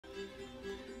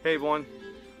Hey everyone,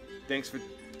 thanks for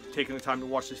taking the time to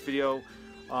watch this video.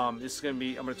 This is going to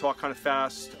be, I'm going to talk kind of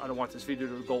fast. I don't want this video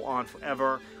to go on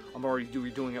forever. I'm already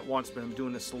doing it once, but I'm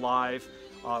doing this live.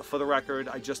 For the record,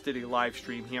 I just did a live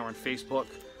stream here on Facebook.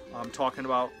 Talking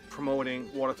about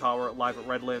promoting Water Tower live at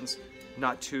Redlands.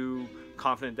 Not too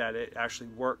confident that it actually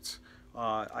worked.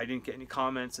 I didn't get any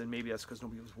comments, and maybe that's because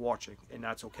nobody was watching, and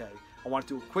that's okay. I want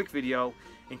to do a quick video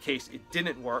in case it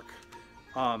didn't work,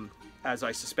 as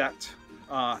I suspect,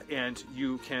 and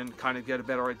you can kind of get a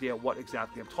better idea what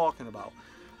exactly I'm talking about.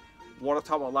 Water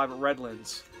Tower live at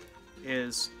Redlands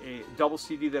is a double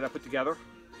CD that I put together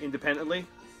independently.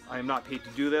 I am not paid to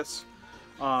do this.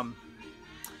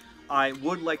 I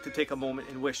would like to take a moment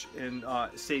and wish and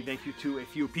say thank you to a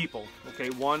few people. Okay,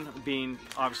 one being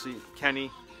obviously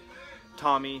Kenny,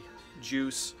 Tommy,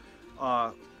 Juice,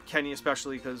 Kenny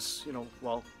especially because, you know,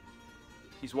 well,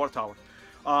 he's Water Tower,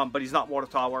 but he's not Water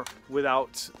Tower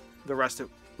without the rest of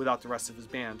his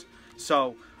band.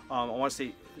 So I want to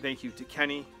say thank you to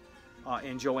Kenny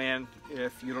and Joanne.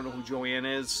 If you don't know who Joanne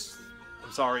is,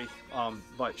 I'm sorry,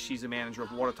 but she's a manager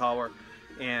of Water Tower,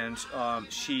 and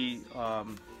she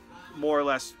more or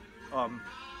less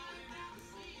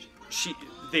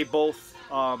they both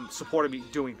supported me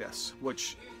doing this,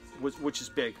 which is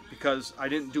big because I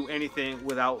didn't do anything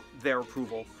without their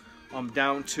approval.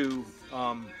 Down to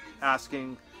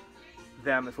asking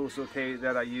them if it was okay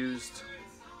that I used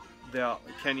the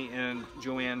Kenny and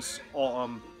Joanne's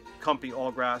company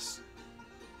Allgrass.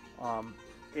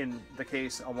 In the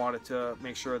case, I wanted to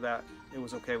make sure that it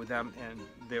was okay with them, and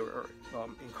they were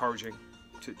encouraging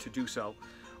to do so.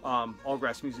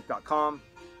 Allgrassmusic.com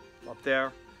up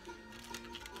there.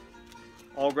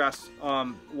 Allgrass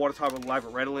Water Tower live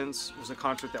at Redlands was a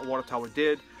concert that Water Tower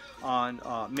did on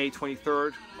May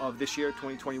 23rd of this year,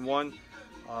 2021,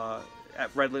 at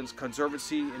Redlands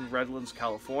Conservancy in Redlands,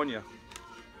 California.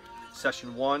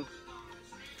 Session 1.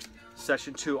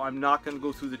 Session 2, I'm not going to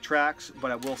go through the tracks, but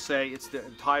I will say it's the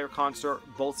entire concert,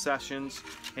 both sessions,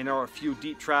 and there are a few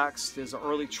deep tracks. There's an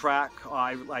early track,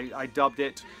 I dubbed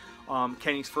it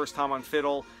Kenny's first time on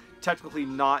fiddle. Technically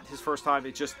not his first time,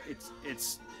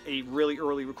 it's a really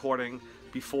early recording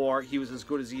before he was as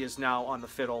good as he is now on the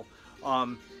fiddle.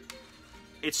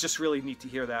 It's just really neat to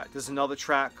hear that. There's another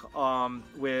track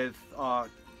with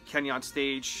Kenny on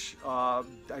stage. I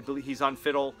believe he's on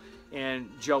fiddle and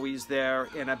Joey's there,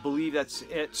 and I believe that's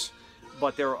it.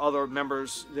 But there are other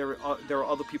members, there are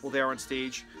other people there on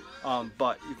stage,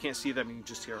 but you can't see them, you can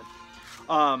just hear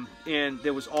them. And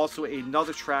there was also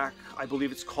another track, I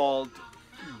believe it's called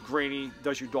Granny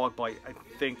Does Your Dog Bite, I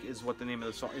think is what the name of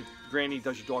the song is. Granny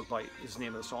Does Your Dog Bite is the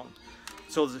name of the song.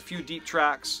 So there's a few deep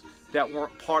tracks that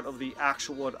weren't part of the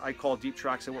actual, what I call deep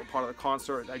tracks, that weren't part of the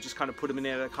concert. I just kind of put them in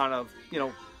there to kind of, you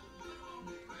know,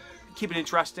 keep it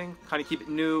interesting, kind of keep it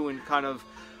new, and kind of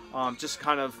just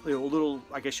kind of, you know, a little,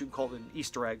 I guess you could call it an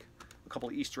Easter egg, a couple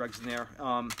of Easter eggs in there.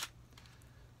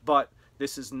 But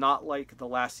this is not like the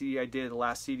last CD I did. The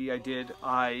last CD I did,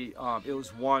 it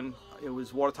was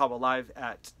Water Tower live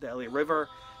at the Elliott River.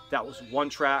 That was one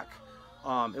track.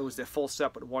 It was their full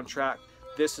set, but one track.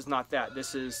 This is not that.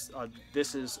 These are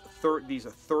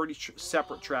 30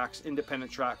 separate tracks, independent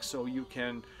tracks, so you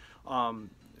can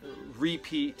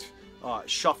repeat,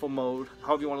 shuffle mode,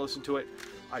 however you want to listen to it.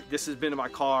 This has been in my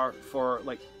car for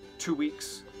like 2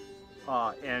 weeks,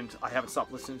 and I haven't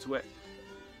stopped listening to it.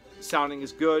 Sounding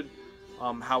is good.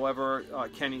 However,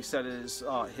 Kenny set his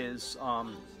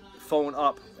phone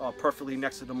up perfectly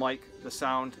next to the mic. The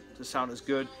sound is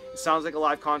good. It sounds like a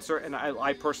live concert, and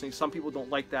I personally, some people don't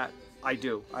like that. I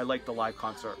do. I like the live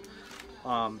concert.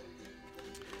 The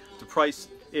price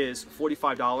is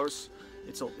 $45.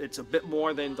 It's a bit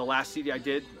more than the last CD I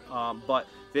did, but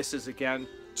this is again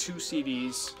 2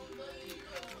 CDs,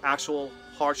 actual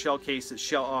hard shell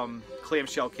cases,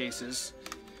 clamshell cases.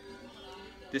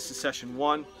 This is session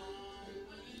 1.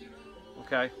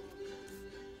 Okay.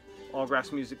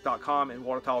 Allgrassmusic.com and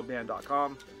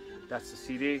watertowerband.com. That's the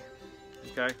CD.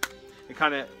 Okay. It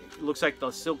kind of looks like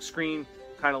the silk screen,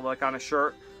 kind of like on a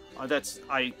shirt.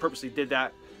 I purposely did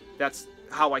that. That's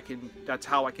how I can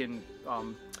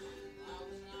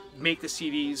make the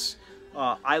CDs.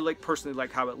 I personally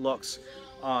like how it looks,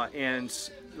 and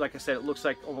like I said, it looks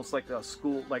like almost like an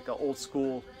old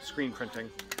school screen printing.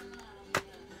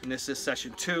 And this is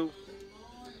session 2,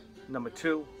 number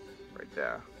 2, right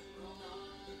there.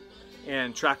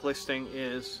 And track listing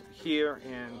is here,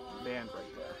 and band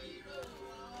right there.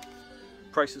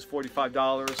 Price is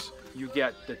 $45. You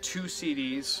get the 2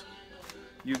 CDs.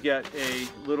 You get a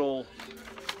little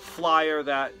flyer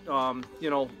that, you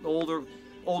know, older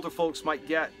older folks might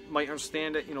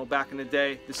understand it. You know, back in the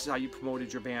day, this is how you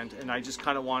promoted your band, and I just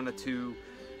kind of wanted to.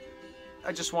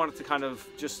 I just wanted to kind of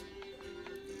just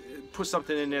put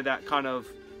something in there that kind of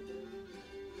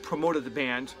promoted the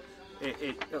band.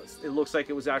 It looks like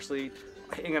it was actually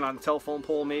hanging on a telephone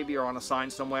pole maybe, or on a sign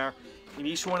somewhere. In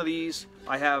each one of these,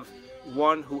 I have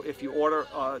one who, if you order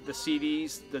the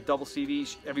CDs, the double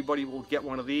CDs, everybody will get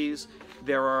one of these.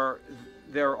 There are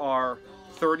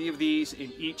 30 of these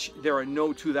in each. There are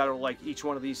no two that are like. Each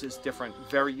one of these is different,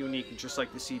 very unique, just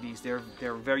like the CDs.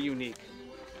 They're very unique.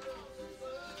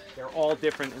 They're all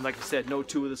different, and like I said, no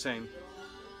two are the same.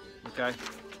 Okay.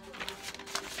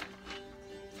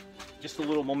 Just a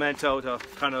little memento to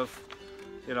kind of,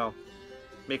 you know,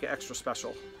 make it extra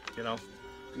special, you know.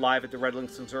 Live at the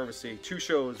Redlands Conservancy. 2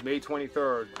 shows, May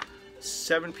 23rd,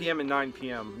 7 p.m. and 9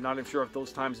 p.m. I'm not even sure if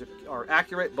those times are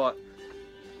accurate, but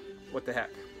what the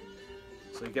heck.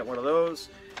 So you get one of those,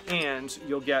 and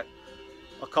you'll get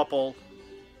a couple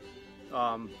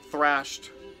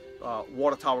thrashed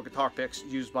water tower guitar picks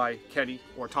used by Kenny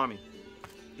or Tommy.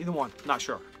 Either one, not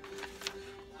sure.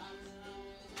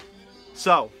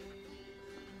 So,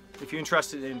 if you're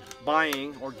interested in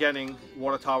buying or getting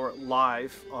Water Tower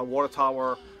live, Water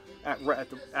Tower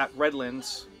at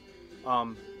Redlands,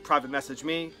 private message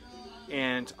me,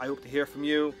 and I hope to hear from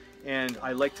you. And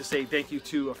I'd like to say thank you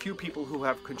to a few people who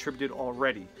have contributed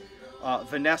already.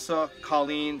 Vanessa,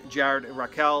 Colleen, Jared, and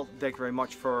Raquel, thank you very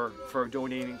much for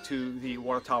donating to the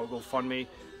Water Tower GoFundMe.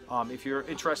 If you're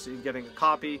interested in getting a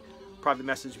copy, private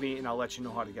message me and I'll let you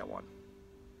know how to get one.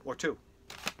 Or 2,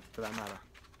 for that matter.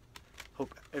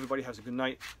 Hope everybody has a good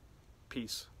night.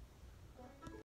 Peace.